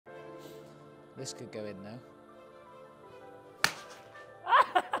This could go in though.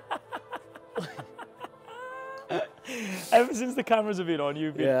 Ever since the cameras have been on,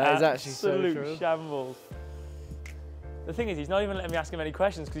 you've been absolute shambles. The thing is, he's not even letting me ask him any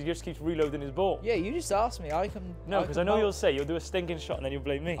questions because he just keeps reloading his ball. Yeah, you just ask me. I can. No, because I know you'll say you'll do a stinking shot and then you'll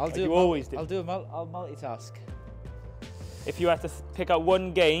blame me. I'll do. You always do. I'll multitask. If you had to pick out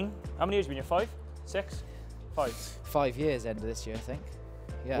one game, how many years have you been here? 5? 6? 5. 5 years end of this year, I think.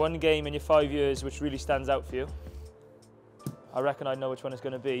 Yeah. One game in your 5 years which really stands out for you. I reckon I know which one it's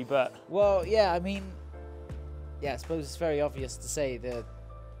going to be, but. Well, yeah, I mean, yeah, I suppose it's very obvious to say the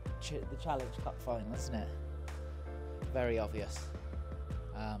Challenge Cup final, isn't it? Very obvious.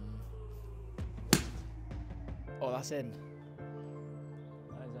 Oh, that's in.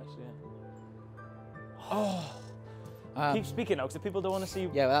 That is actually in. Oh. Keep speaking now, because the people don't want to see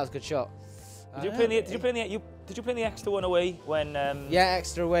you. Yeah, well, that was a good shot. Did you play in the extra one away when? Yeah,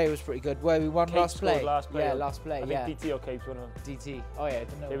 extra away was pretty good. Where we won last play. Last play. Yeah, last play. I think DT or Capes, one of them. DT. Oh yeah, I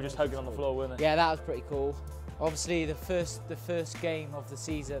don't know. They were just hugging on the floor, weren't they? Yeah, that was pretty cool. Obviously, the first game of the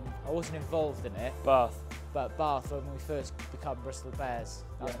season, I wasn't involved in it. Bath. But Bath, when we first become Bristol Bears,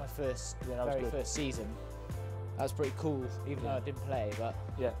 that was my very first season. That was pretty cool, even though I didn't play, but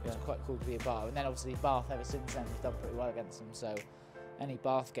it was quite cool to be a Bath. And then obviously Bath, ever since then, we've done pretty well against them, so any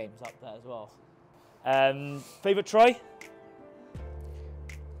Bath games up there as well. Favourite try?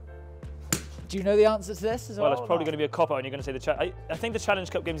 Do you know the answer to this as well? Well, it's probably going to be a cop-out and you're going to say the I think the Challenge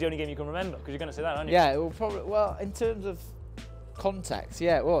Cup game's the only game you can remember, because you're going to say that, aren't you? Yeah, it will probably, well, in terms of context,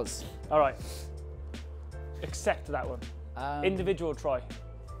 yeah, it was. All right. Accept that one. Individual try.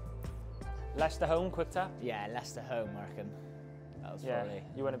 Leicester home, quick tap? Yeah, Leicester home, I reckon. That was probably...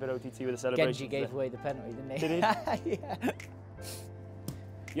 You went a bit OTT with the celebration. Genji gave away the penalty, didn't he? Did he? Yeah.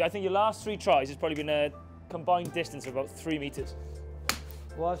 Yeah, I think your last 3 tries has probably been a combined distance of about 3 metres.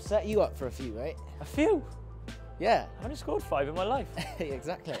 Well, I've set you up for a few, right? A few? Yeah. I've only scored 5 in my life.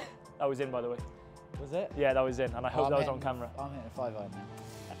 Exactly. That was in, by the way. Was it? Yeah, that was in, and I hope that was on camera. I'm hitting a 5-iron now.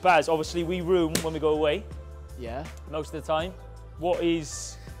 Baz, obviously we room when we go away. Yeah. Most of the time. What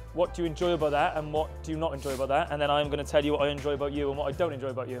do you enjoy about that and what do you not enjoy about that? And then I'm going to tell you what I enjoy about you and what I don't enjoy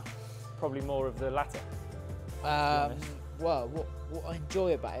about you. Probably more of the latter. Well, what I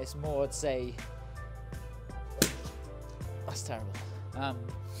enjoy about it is more, I'd say, that's terrible.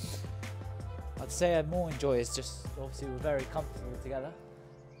 I'd say I more enjoy is just, obviously we're very comfortable together.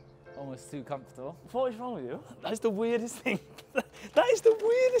 Almost too comfortable. What is wrong with you? That's the weirdest thing. That is the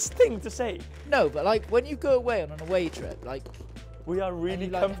weirdest thing to say. No, but like when you go away on an away trip, like... We are really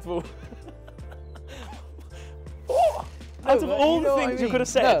comfortable. What? Out of all the things you could have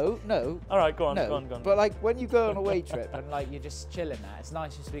said. No. All right, go on, go on. But like when you go on a away trip and like you're just chilling there, it's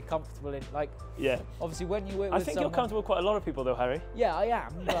nice just to be comfortable in like. Yeah. Obviously, when you're with I think you're comfortable with quite a lot of people though, Harry. Yeah, I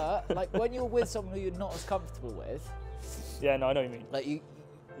am. But like when you're with someone who you're not as comfortable with. Yeah, no, I know what you mean. Like you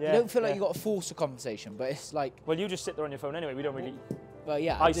don't feel like you got to force a conversation, but it's like. Well, you just sit there on your phone anyway. We don't really. Well,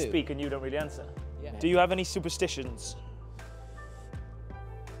 yeah. I speak and you don't really answer. Yeah. Do you have any superstitions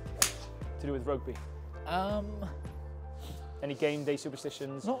to do with rugby? Any game day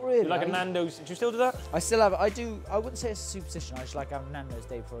superstitions? Not really. You like a Nando's? Do you still do that? I still have it. I do. I wouldn't say it's a superstition. I just like having Nando's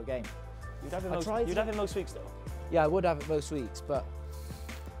day before a game. You'd have it most weeks though. Yeah, I would have it most weeks, but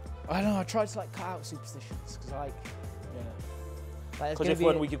I don't know. I try to like cut out superstitions because like. Yeah. Because if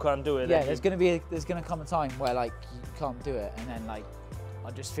 1 week you can't do it. Yeah, there's gonna come a time where like you can't do it, and then like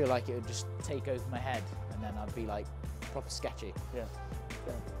I just feel like it would just take over my head, and then I'd be like proper sketchy. Yeah.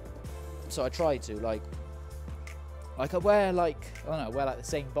 So I try to like I wear like the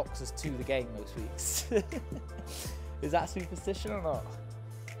same boxers to the game most weeks. Is that superstition or not?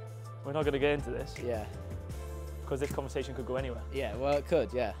 We're not going to get into this. Yeah. Because this conversation could go anywhere. Yeah, well it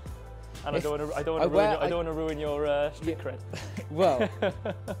could, yeah. And I don't want to ruin your street cred. Well,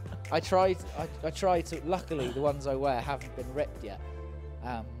 I try to. Luckily, the ones I wear haven't been ripped yet.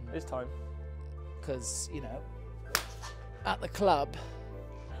 It's time. Because at the club.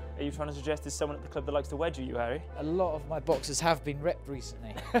 Are you trying to suggest there's someone at the club that likes to wedge you, Harry? A lot of my boxes have been ripped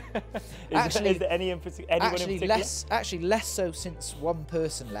recently. Is there anyone in particular? Actually, less so since one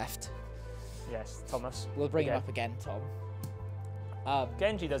person left. Yes, Thomas. We'll bring him up again, Tom.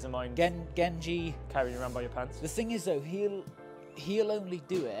 Genji doesn't mind. Genji carrying you around by your pants. The thing is, though, he'll only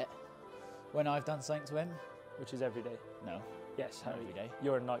do it when I've done something to him. Which is every day. No. Yes, Harry. Every day.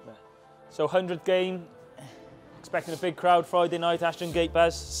 You're a nightmare. So 100th game. Expecting a big crowd Friday night, Ashton Gate,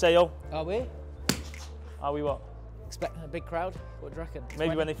 Baz, Sale. Are we? Are we what? Expecting a big crowd? What do you reckon?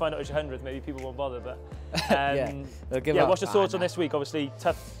 Maybe 20? When they find out it's your 100th, maybe people won't bother, but... yeah, what's your thoughts on this week? Obviously,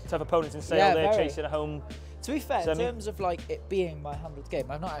 tough opponents in Sale. They're chasing a home To be fair, in terms of like it being my 100th game,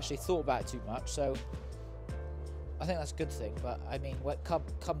 I've not actually thought about it too much, so I think that's a good thing. But I mean,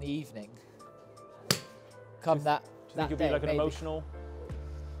 come the evening, come that think you'll day, be like an maybe. emotional?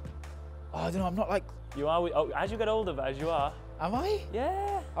 Oh, I don't know. I'm not like. You are. Oh, as you get older, as you are. Am I?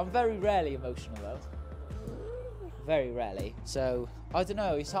 Yeah. I'm very rarely emotional though. Very rarely. So I don't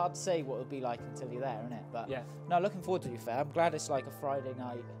know. It's hard to say what it'll be like until you're there, isn't it? But yeah. No, looking forward to it. Fair. I'm glad it's like a Friday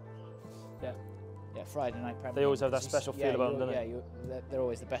night. Yeah. Yeah, Friday night Premier. They always have that special feel about them, don't they? Yeah, they're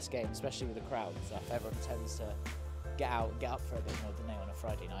always the best games, especially with the crowd and stuff. Everyone tends to get out and get up for a bit more than they on a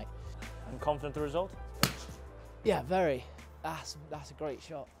Friday night. And confident the result? Yeah, very. That's a great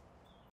shot.